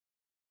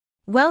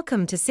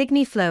Welcome to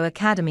SigniFlow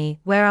Academy,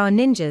 where our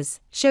ninjas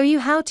show you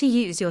how to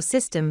use your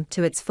system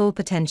to its full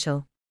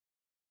potential.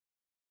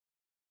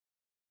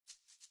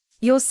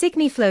 Your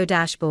SigniFlow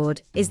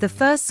dashboard is the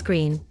first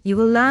screen you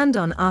will land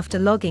on after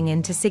logging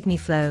into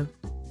SigniFlow.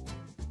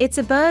 It's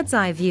a bird's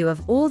eye view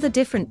of all the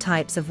different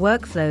types of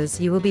workflows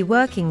you will be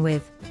working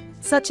with,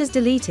 such as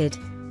deleted,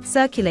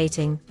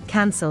 circulating,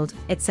 cancelled,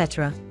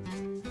 etc.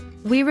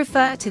 We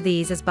refer to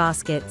these as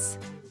baskets.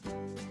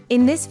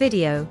 In this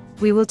video,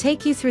 we will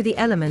take you through the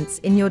elements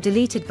in your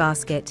deleted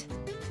basket.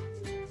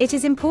 It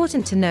is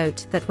important to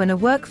note that when a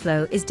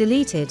workflow is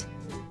deleted,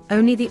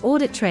 only the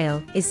audit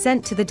trail is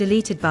sent to the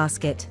deleted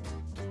basket.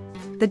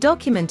 The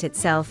document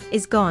itself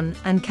is gone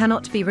and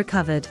cannot be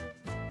recovered.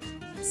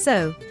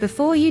 So,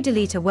 before you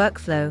delete a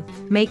workflow,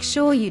 make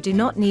sure you do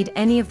not need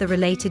any of the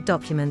related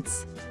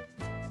documents.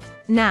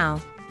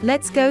 Now,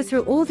 let's go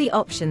through all the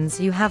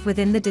options you have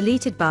within the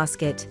deleted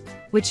basket,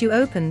 which you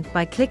open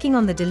by clicking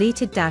on the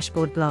deleted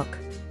dashboard block.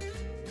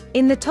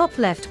 In the top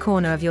left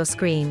corner of your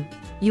screen,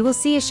 you will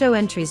see a Show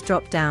Entries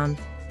drop-down,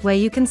 where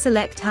you can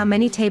select how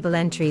many table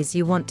entries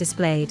you want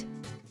displayed.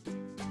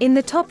 In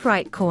the top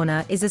right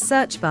corner is a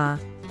search bar,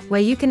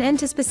 where you can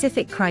enter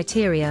specific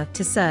criteria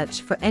to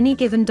search for any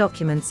given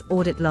document's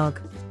audit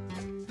log.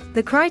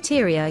 The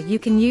criteria you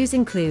can use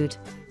include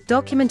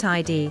document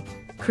ID,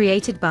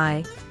 created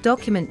by,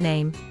 document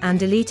name, and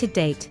deleted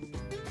date.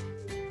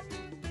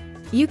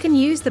 You can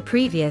use the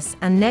previous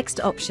and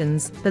next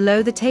options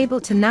below the table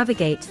to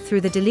navigate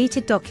through the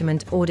deleted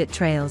document audit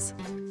trails.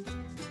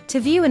 To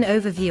view an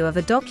overview of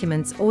a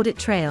document's audit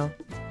trail,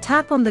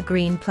 tap on the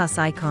green plus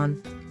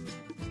icon.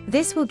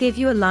 This will give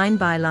you a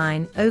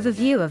line-by-line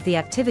overview of the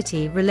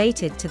activity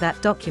related to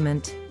that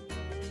document.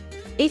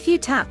 If you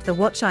tap the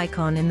watch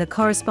icon in the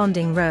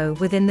corresponding row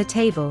within the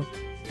table,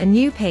 a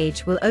new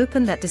page will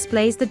open that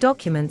displays the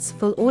document's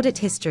full audit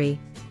history,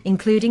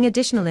 including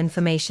additional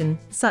information,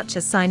 such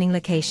as signing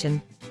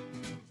location.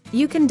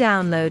 You can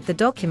download the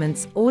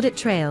document's audit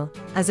trail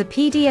as a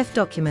PDF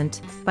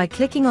document by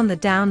clicking on the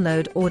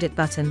Download Audit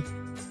button.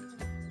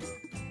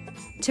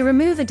 To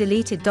remove a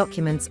deleted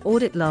document's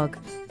audit log,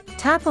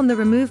 tap on the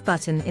Remove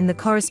button in the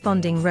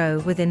corresponding row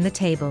within the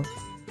table.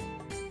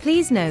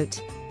 Please note,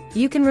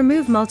 you can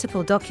remove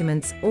multiple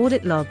documents'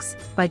 audit logs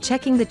by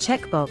checking the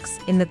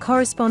checkbox in the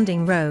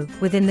corresponding row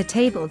within the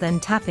table, then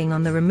tapping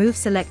on the Remove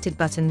Selected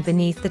button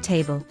beneath the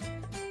table.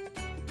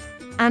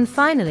 And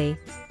finally,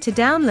 to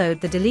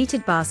download the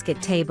deleted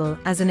basket table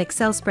as an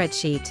Excel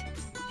spreadsheet,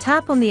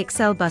 tap on the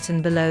Excel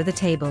button below the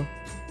table.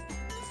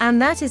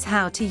 And that is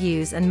how to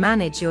use and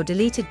manage your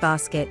deleted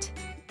basket.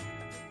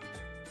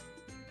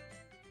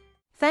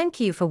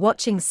 Thank you for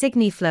watching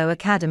SigniFlow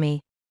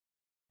Academy.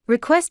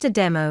 Request a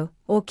demo,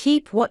 or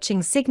keep watching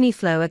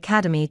SigniFlow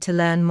Academy to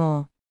learn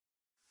more.